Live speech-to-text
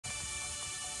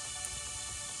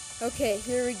Okay,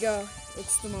 here we go.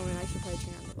 It's the moment. I should probably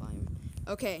turn on the volume.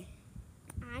 Okay.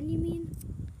 On, you mean?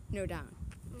 No, down.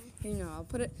 Here, no, I'll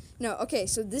put it. No, okay,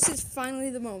 so this is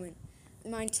finally the moment.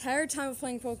 My entire time of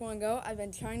playing Pokemon Go, I've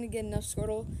been trying to get enough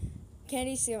Squirtle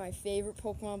candies to get my favorite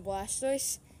Pokemon,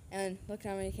 Blastoise. And look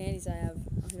how many candies I have.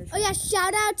 Oh, yeah,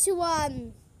 shout out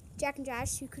to Jack and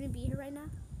Josh, who couldn't be here right now.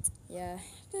 Yeah.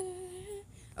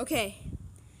 Okay.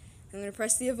 I'm going to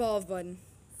press the evolve button.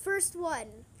 First one.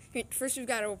 First, we've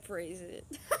got to appraise it.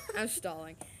 I'm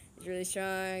stalling. It's really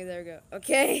strong. There we go.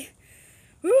 Okay.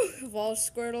 Woo! Evolve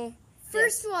Squirtle.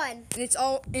 First one. And it's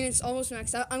almost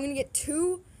maxed out. I'm gonna get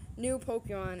 2 new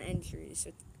Pokemon entries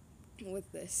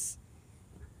with this.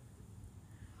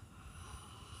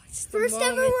 It's the First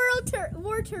ever moment.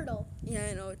 war turtle. Yeah,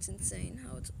 I know, it's insane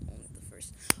how it's only the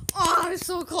first. Oh, I'm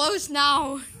so close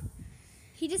now.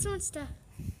 He just wants to.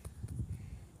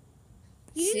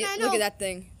 See, look at that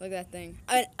thing. Look at that thing.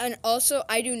 And also,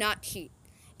 I do not cheat.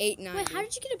 890. Wait, how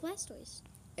did you get a Blastoise?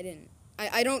 I didn't.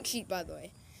 I don't cheat, by the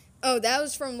way. Oh, that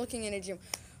was from looking in a gym.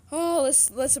 Oh,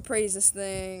 let's appraise this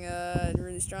thing.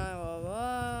 Really strong. Blah,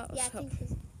 blah, blah. Yeah, I think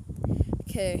so.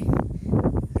 Okay.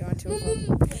 Go on to a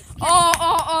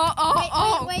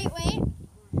Oh. Wait.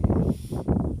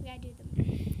 We gotta do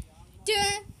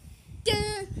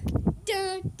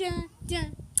them.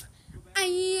 Dun. I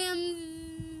am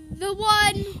the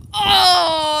one.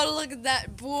 Oh, look at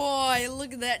that boy.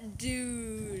 Look at that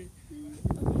dude.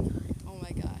 Oh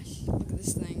my gosh. Look at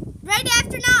this thing. Right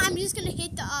after now, I'm just gonna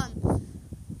hit the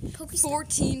Pokestop.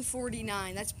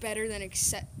 1449. That's better than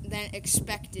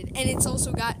expected. And it's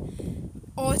also got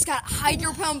it's got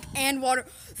Hydro Pump and Water.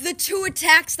 The 2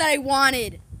 attacks that I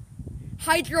wanted.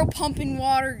 Hydro Pump and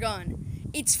Water Gun.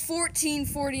 It's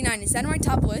 1449. Is that on my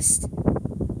top list?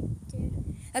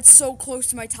 Dude. That's so close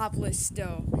to my top list,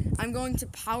 though. I'm going to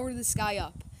power this guy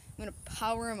up. I'm going to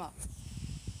power him up.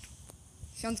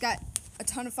 Sean's got a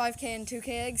ton of 5K and 2K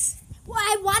eggs. Well,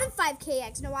 I wanted 5K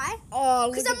eggs. Know why? Oh,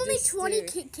 look at because I'm only this 20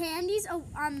 candies.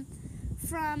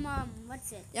 From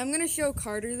what's it? Yeah, I'm gonna show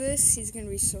Carter this. He's gonna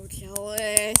be so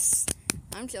jealous.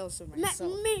 I'm jealous of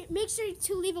myself. Make sure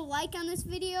to leave a like on this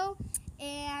video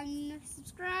and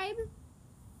subscribe.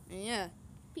 And yeah.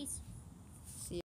 Peace.